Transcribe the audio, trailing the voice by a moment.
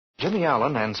Jimmy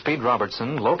Allen and Speed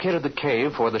Robertson located the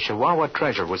cave where the Chihuahua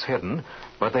treasure was hidden,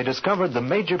 but they discovered the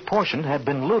major portion had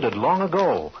been looted long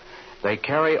ago. They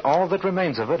carry all that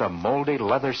remains of it, a moldy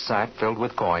leather sack filled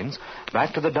with coins,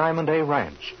 back to the Diamond A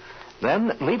Ranch.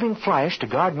 Then, leaving Flash to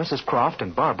guard Mrs. Croft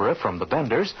and Barbara from the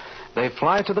Benders, they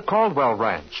fly to the Caldwell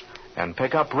Ranch and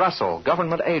pick up Russell,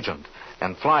 government agent,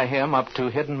 and fly him up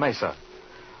to Hidden Mesa.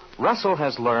 Russell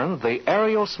has learned the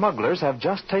aerial smugglers have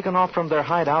just taken off from their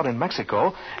hideout in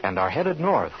Mexico and are headed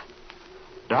north.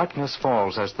 Darkness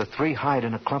falls as the three hide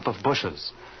in a clump of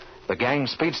bushes. The gang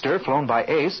speedster, flown by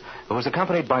Ace, who is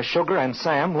accompanied by Sugar and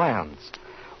Sam, lands.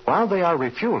 While they are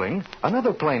refueling,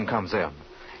 another plane comes in.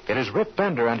 It is Rip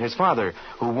Bender and his father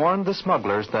who warned the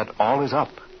smugglers that all is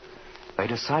up. They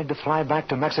decide to fly back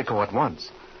to Mexico at once.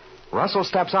 Russell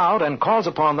steps out and calls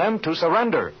upon them to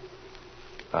surrender.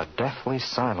 A deathly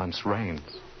silence reigns.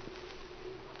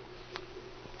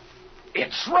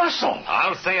 It's Russell.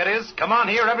 I'll say it is. Come on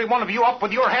here, every one of you, up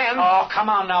with your hands. Oh, come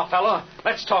on now, fellow.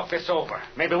 Let's talk this over.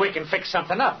 Maybe we can fix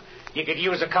something up. You could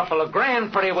use a couple of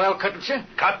grand pretty well, couldn't you?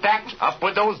 Cut that. Up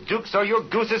with those dukes or your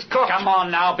goose is cooked. Come on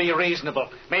now, be reasonable.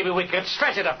 Maybe we could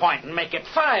stretch it a point and make it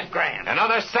 $5,000.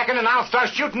 Another second and I'll start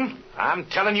shooting. I'm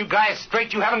telling you guys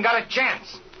straight, you haven't got a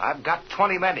chance. I've got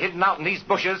 20 men hidden out in these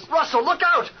bushes. Russell, look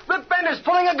out! Rip Bender's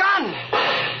pulling a gun!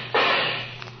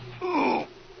 Ooh.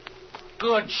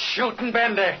 Good shooting,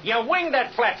 Bender. You winged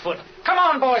that flatfoot. Come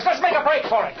on, boys, let's make a break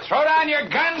for it. Throw down your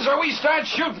guns or we start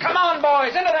shooting. Come on,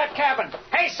 boys, into that cabin.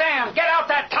 Hey, Sam, get out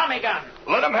that Tommy gun.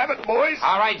 Let them have it, boys.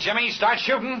 All right, Jimmy, start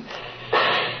shooting.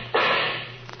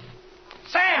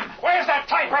 Sam, where's that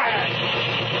typewriter?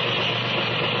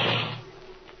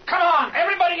 Come on,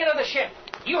 everybody into the ship.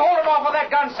 You hold it off with that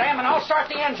gun, Sam, and I'll start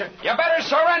the engine. You better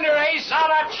surrender, Ace.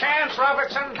 Not a chance,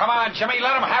 Robertson. Come on, Jimmy,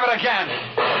 let them have it again.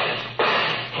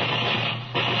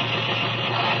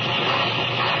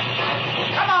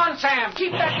 Come on, Sam.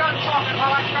 Keep that gun talking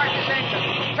while I start this engine.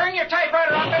 Turn your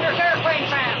typewriter on Bender's airplane,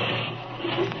 Sam.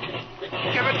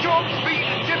 Give it to him, Speed,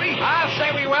 Jimmy. I'll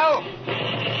say we will.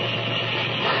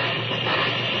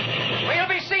 We'll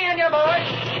be seeing you, boys.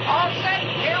 All set.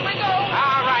 Here we go.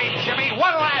 All right, Jimmy.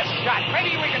 One last shot.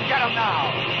 Maybe we can get him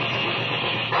now.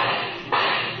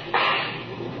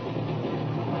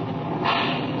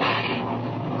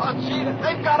 Oh, gee,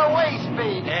 they've got away,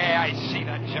 Speed. Yeah, I see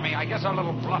that, Jimmy. I guess our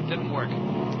little bluff didn't work.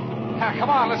 Come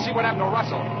on, let's see what happened to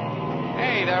Russell.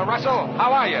 Hey there, Russell.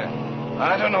 How are you?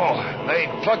 I don't know. They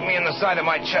plugged me in the side of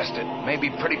my chest. It may be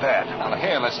pretty bad. Well,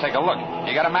 here, let's take a look.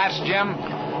 You got a match, Jim?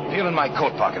 Feel in my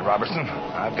coat pocket, Robertson.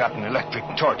 I've got an electric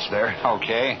torch there.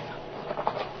 Okay.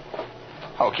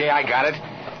 Okay, I got it.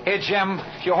 Here, Jim,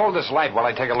 if you hold this light while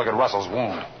I take a look at Russell's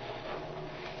wound.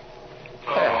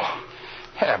 Oh.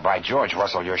 Yeah, by George,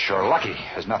 Russell, you're sure lucky.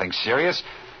 There's nothing serious.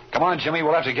 Come on, Jimmy,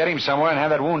 we'll have to get him somewhere and have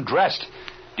that wound dressed.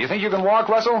 Do you think you can walk,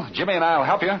 Russell? Jimmy and I'll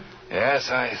help you. Yes,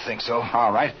 I think so.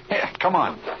 All right. Here, come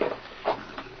on.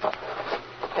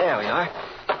 There we are.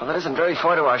 Well, that isn't very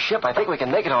far to our ship. I think we can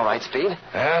make it all right, Speed.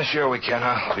 Yeah, sure we can.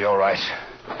 I'll be all right.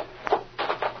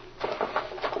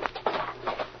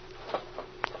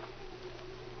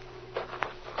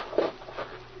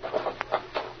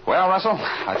 Well, Russell,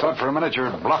 I thought for a minute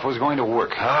your bluff was going to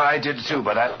work. I did too,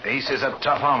 but that Ace is a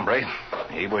tough hombre.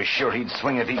 He was sure he'd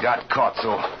swing if he got caught,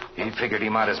 so he figured he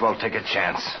might as well take a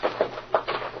chance.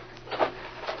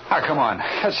 Now, come on.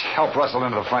 Let's help Russell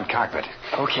into the front cockpit.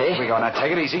 Okay. Here we go. Now,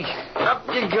 take it easy. Up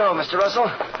you go, Mr.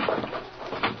 Russell.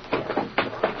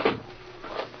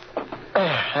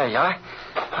 There you are.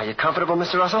 Are you comfortable,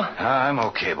 Mr. Russell? I'm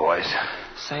okay, boys.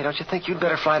 Say, don't you think you'd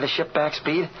better fly the ship back,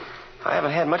 Speed? I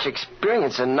haven't had much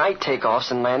experience in night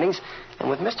takeoffs and landings, and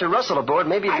with Mr. Russell aboard,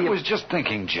 maybe I was just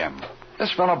thinking, Jim.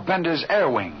 This fellow Bender's air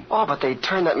wing. Oh, but they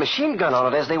turned that machine gun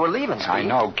on it as they were leaving, Speed. I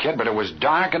know, kid, but it was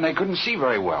dark and they couldn't see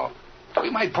very well. We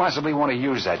might possibly want to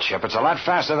use that ship. It's a lot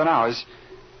faster than ours.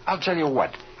 I'll tell you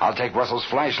what. I'll take Russell's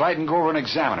flashlight and go over and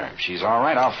examine her. If she's all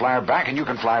right, I'll fly her back, and you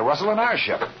can fly Russell in our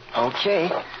ship. Okay.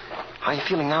 How are you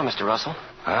feeling now, Mr. Russell?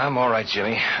 I'm all right,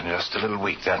 Jimmy. Just a little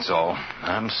weak, that's all.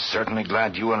 I'm certainly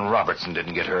glad you and Robertson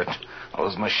didn't get hurt.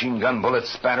 Those machine gun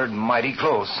bullets spattered mighty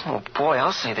close. Oh, boy,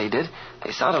 I'll say they did.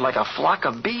 They sounded like a flock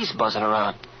of bees buzzing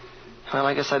around. Well,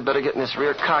 I guess I'd better get in this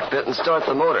rear cockpit and start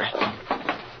the motor.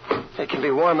 It can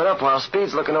be warming up while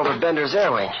Speed's looking over Bender's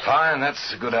air wing. Fine,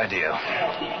 that's a good idea.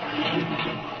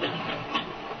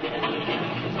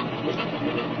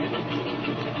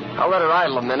 I'll let her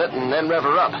idle a minute and then rev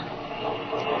her up.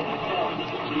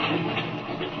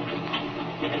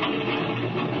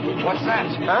 What's that?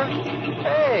 Huh?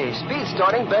 Hey, Speed's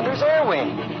starting Bender's air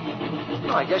wing.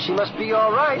 Well, I guess she must be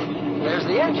all right. There's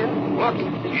the engine. Look,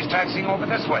 he's taxiing over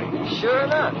this way. Sure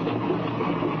enough.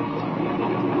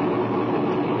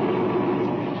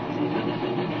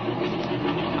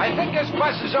 I think this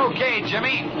bus is okay,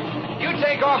 Jimmy. You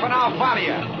take off and I'll follow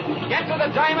you. Get to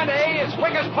the Diamond A as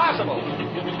quick as possible.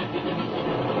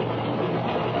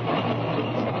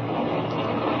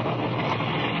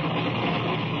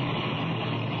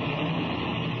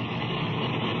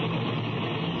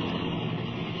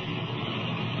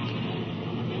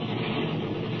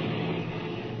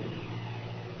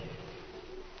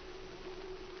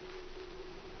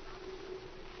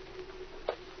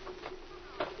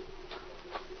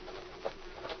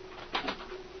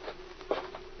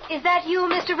 Is that you,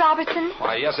 Mr. Robertson?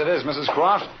 Why, yes, it is, Mrs.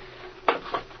 Croft.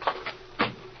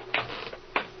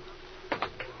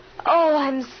 Oh,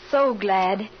 I'm so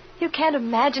glad. You can't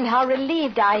imagine how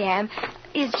relieved I am.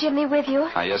 Is Jimmy with you?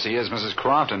 Yes, he is, Mrs.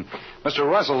 Croft. And Mr.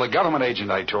 Russell, the government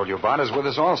agent I told you about, is with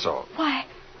us also. Why,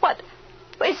 what?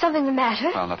 Is something the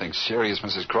matter? Well, nothing serious,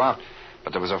 Mrs. Croft.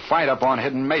 But there was a fight up on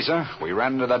Hidden Mesa. We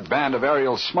ran into that band of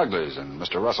aerial smugglers, and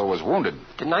Mr. Russell was wounded.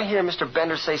 Didn't I hear Mr.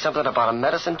 Bender say something about a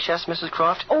medicine chest, Mrs.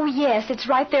 Croft? Oh, yes, it's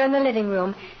right there in the living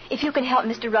room. If you can help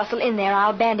Mr. Russell in there,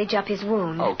 I'll bandage up his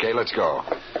wound. Okay, let's go.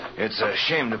 It's a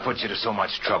shame to put you to so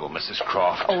much trouble, Mrs.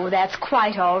 Croft. Oh, that's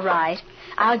quite all right.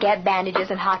 I'll get bandages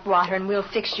and hot water, and we'll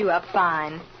fix you up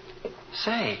fine.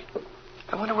 Say,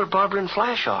 I wonder where Barbara and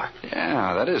Flash are.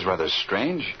 Yeah, that is rather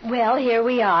strange. Well, here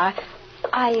we are.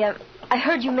 I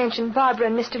heard you mention Barbara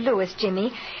and Mr. Lewis,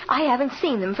 Jimmy. I haven't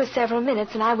seen them for several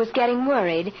minutes, and I was getting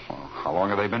worried. Well, how long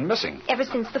have they been missing? Ever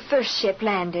since the first ship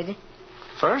landed.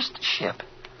 First ship?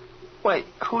 Wait,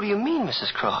 who do you mean,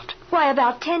 Mrs. Croft? Why,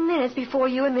 about 10 minutes before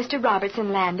you and Mr.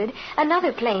 Robertson landed,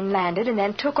 another plane landed and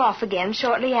then took off again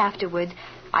shortly afterwards.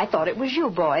 I thought it was you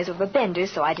boys or the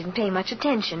Benders, so I didn't pay much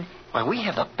attention. Why, we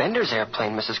have the Benders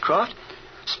airplane, Mrs. Croft.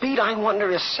 Speed, I wonder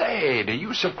if... Say, do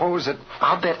you suppose that...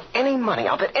 I'll bet any money.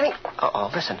 Uh-oh,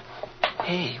 listen.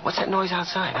 Hey, what's that noise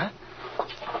outside, huh?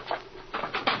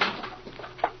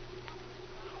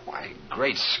 Why,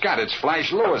 great Scott, it's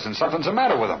Flash Lewis, and something's the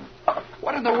matter with him.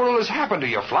 What in the world has happened to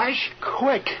you, Flash?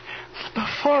 Quick,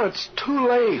 before it's too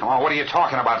late. Oh, what are you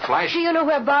talking about, Flash? Do you know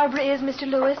where Barbara is, Mr.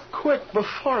 Lewis? Quick,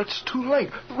 before it's too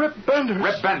late. Rip Bender.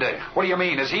 Rip Bender. What do you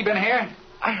mean? Has he been here?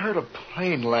 I heard a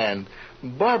plane land.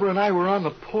 Barbara and I were on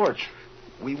the porch.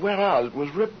 We went out. It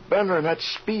was Rip Bender and that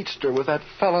speedster with that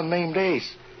fella named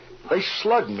Ace. They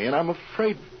slugged me, and I'm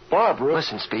afraid Barbara...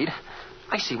 Listen, Speed,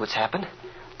 I see what's happened.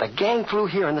 The gang flew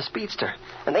here in the speedster,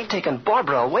 and they've taken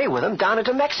Barbara away with them down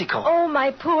into Mexico. Oh,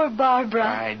 my poor Barbara.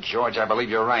 By George, I believe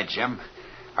you're right, Jim.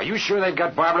 Are you sure they've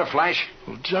got Barbara, Flash?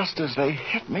 Well, just as they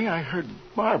hit me, I heard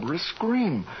Barbara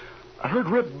scream. I heard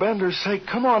Rip Bender say,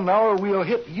 "Come on now, or we'll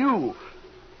hit you."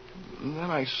 And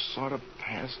then I sort of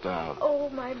passed out. Oh,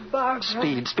 my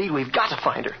Barbara. Speed, we've got to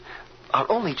find her. Our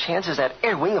only chance is that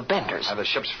air wing of Bender's. Now, the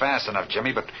ship's fast enough,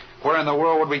 Jimmy, but where in the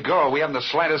world would we go? We haven't the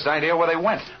slightest idea where they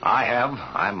went. I have.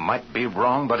 I might be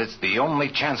wrong, but it's the only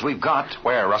chance we've got.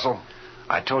 Where, Russell?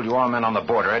 I told you our men on the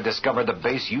border had discovered the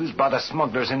base used by the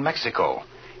smugglers in Mexico.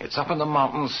 It's up in the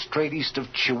mountains straight east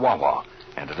of Chihuahua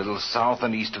and a little south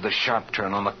and east of the sharp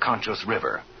turn on the Conchos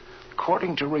River.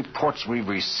 According to reports we've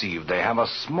received, they have a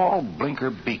small blinker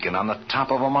beacon on the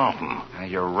top of a mountain.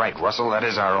 You're right, Russell. That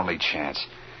is our only chance.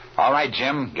 All right,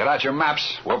 Jim, get out your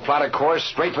maps. We'll plot a course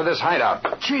straight for this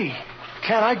hideout. Gee,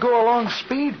 can't I go along,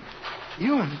 Speed?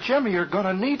 You and Jimmy are going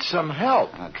to need some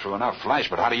help. True enough, Flash,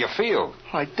 but how do you feel?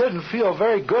 I didn't feel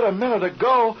very good a minute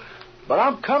ago, but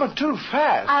I'm coming too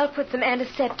fast. I'll put some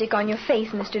antiseptic on your face,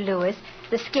 Mr. Lewis.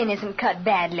 The skin isn't cut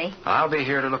badly. I'll be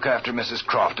here to look after Mrs.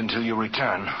 Croft until you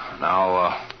return.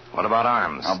 Now, what about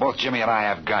arms? Now, both Jimmy and I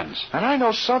have guns. And I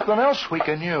know something else we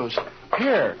can use.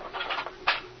 Here.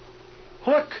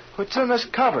 Look, what's in this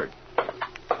cupboard?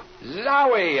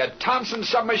 Zowie, a Thompson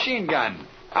submachine gun.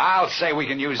 I'll say we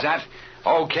can use that.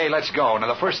 Okay, let's go.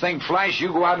 Now, the first thing, Flash, you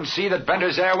go out and see that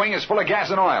Bender's air wing is full of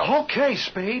gas and oil. Okay,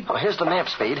 Speed. Oh, here's the map,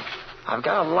 Speed. I've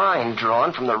got a line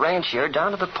drawn from the ranch here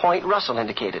down to the point Russell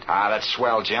indicated. That's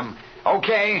swell, Jim.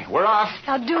 Okay, we're off.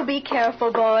 Now, do be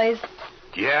careful, boys.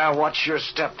 Yeah, watch your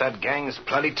step. That gang's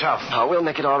plenty tough. Oh, we'll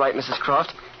make it all right, Mrs.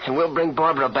 Croft. And we'll bring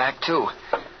Barbara back, too.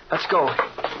 Let's go.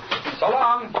 So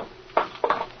long.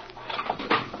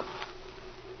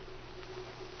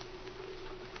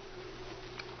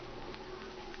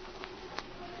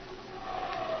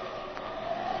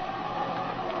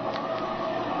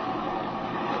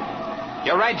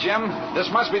 You're right, Jim. This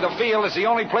must be the field. It's the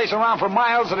only place around for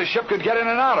miles that a ship could get in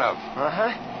and out of. Uh-huh.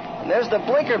 And there's the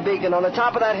blinker beacon on the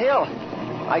top of that hill.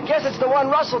 I guess it's the one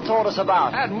Russell told us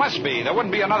about. That must be. There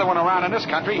wouldn't be another one around in this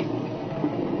country.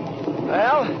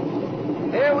 Well,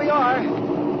 here we are.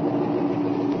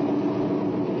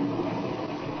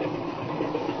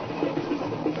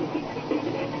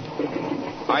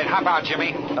 right, hop out,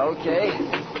 Jimmy. Okay.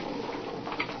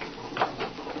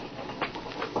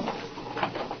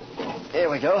 Here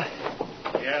we go.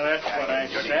 Yeah, that's what I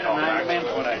said, and I meant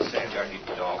what I said.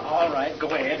 All right, go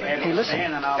ahead. Hey, listen.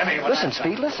 Listen,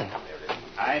 Speed, listen.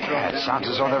 Yeah, it sounds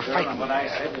as though they're fighting.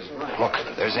 Look,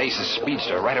 there's Ace's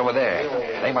speedster right over there.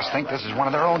 They must think this is one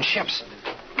of their own ships.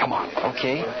 Come on.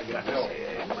 Okay.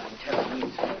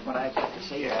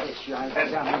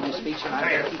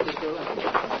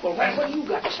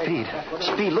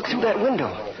 Speed, look through that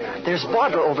window. There's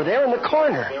Barbara over there in the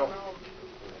corner.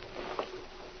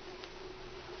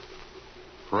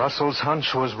 Russell's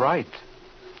hunch was right.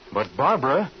 But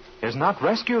Barbara is not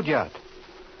rescued yet.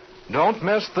 Don't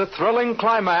miss the thrilling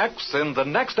climax in the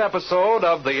next episode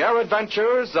of The Air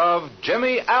Adventures of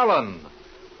Jimmy Allen.